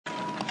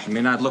She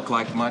may not look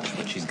like much,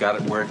 but she's got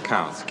it where it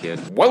counts,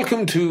 kid.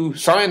 Welcome to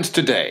Science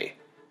Today.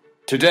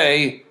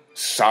 Today,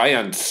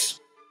 science.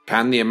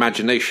 Can the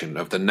imagination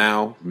of the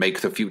now make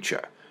the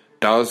future?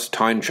 Does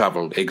time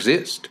travel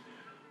exist?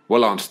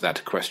 We'll answer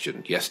that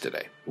question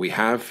yesterday. We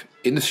have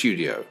in the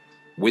studio,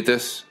 with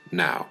us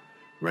now,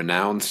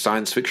 renowned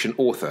science fiction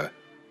author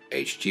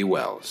H.G.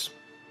 Wells.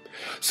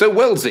 So,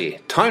 Wellesley,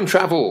 time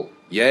travel,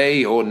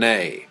 yay or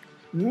nay?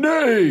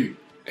 Nay!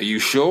 Are you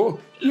sure?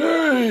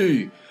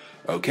 Yay!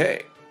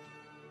 Okay.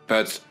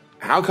 But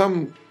how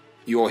come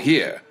you're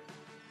here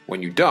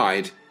when you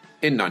died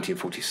in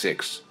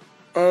 1946?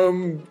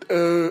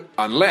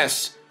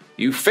 Unless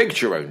you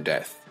faked your own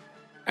death,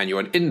 and you're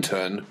an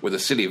intern with a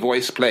silly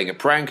voice playing a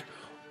prank,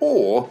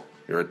 or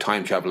you're a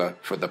time traveller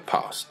from the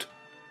past.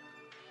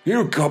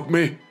 You got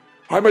me.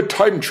 I'm a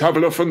time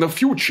traveller from the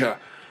future.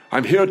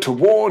 I'm here to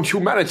warn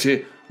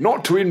humanity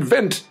not to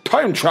invent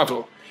time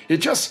travel. It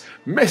just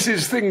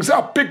messes things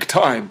up big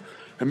time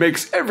and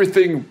makes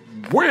everything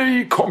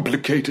way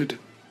complicated.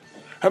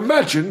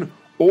 Imagine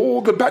all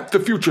the Back to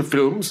the Future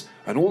films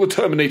and all the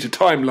Terminator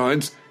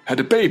timelines had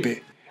a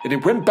baby, and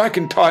it went back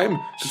in time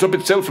to stop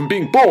itself from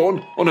being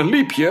born on a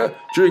leap year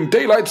during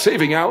daylight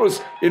saving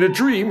hours in a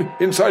dream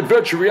inside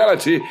virtual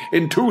reality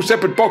in 2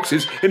 separate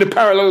boxes in a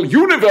parallel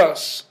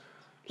universe.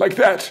 Like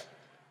that,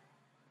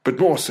 but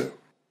more so.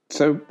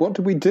 So what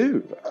did we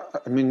do?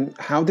 I mean,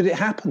 how did it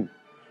happen?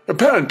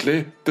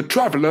 Apparently, the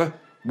traveller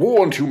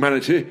warned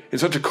humanity in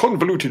such a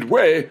convoluted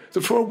way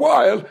that for a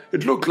while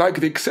it looked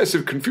like the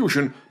excessive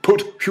confusion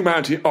put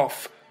humanity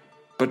off.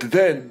 But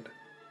then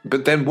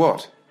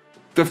what?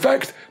 The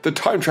fact that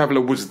time traveller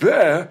was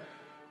there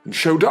and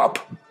showed up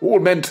all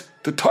meant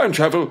that time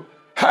travel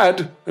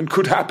had and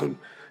could happen.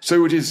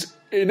 So it is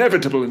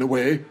inevitable in a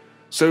way.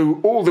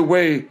 So all the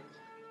way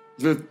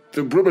the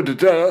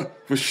rubber-da-da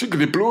was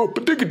shiggly-blue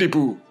but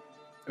diggity-boo.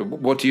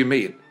 What do you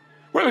mean?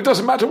 Well, it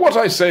doesn't matter what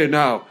I say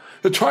now.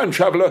 The time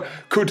traveller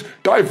could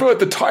divert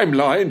the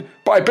timeline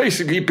by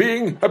basically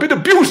being a bit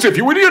abusive,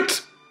 you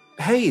idiot!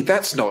 Hey,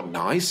 that's not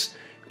nice.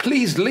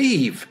 Please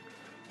leave.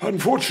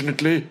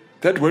 Unfortunately,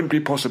 that won't be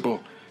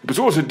possible. It was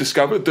also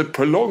discovered that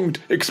prolonged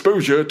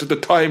exposure to the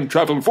time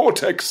travel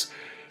vortex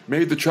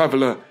made the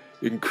traveller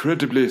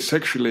incredibly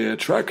sexually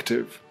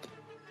attractive.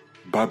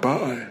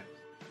 Bye-bye.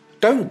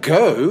 Don't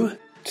go.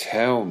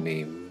 Tell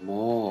me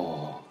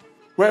more.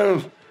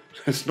 Well,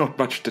 there's not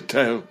much to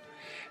tell.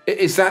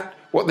 Is that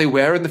what they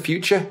wear in the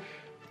future?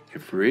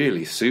 It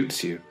really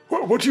suits you.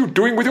 What are you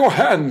doing with your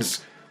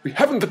hands? We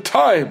haven't the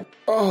time.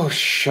 Oh,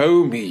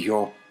 show me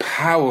your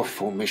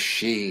powerful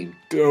machine.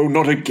 Oh,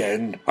 not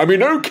again. I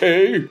mean,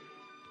 okay.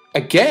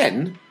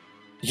 Again?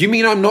 You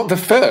mean I'm not the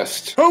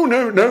first? Oh,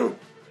 no.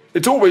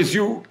 It's always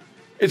you.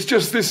 It's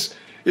just this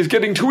is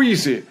getting too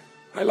easy.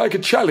 I like a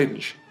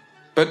challenge.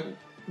 But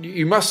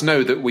you must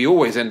know that we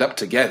always end up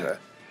together.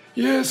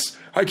 Yes,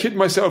 I kid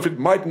myself it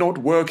might not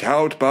work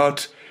out,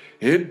 but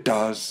it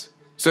does.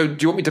 So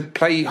do you want me to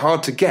play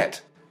hard to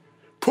get?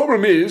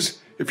 Problem is,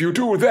 if you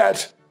do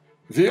that,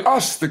 the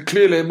us that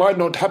clearly might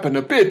not happen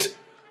a bit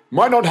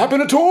might not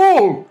happen at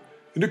all,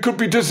 and it could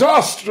be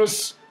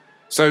disastrous.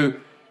 So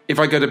if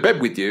I go to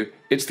bed with you,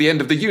 it's the end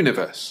of the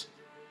universe?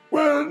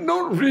 Well,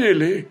 not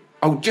really.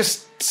 Oh,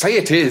 just say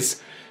it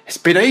is. It's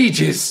been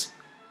ages.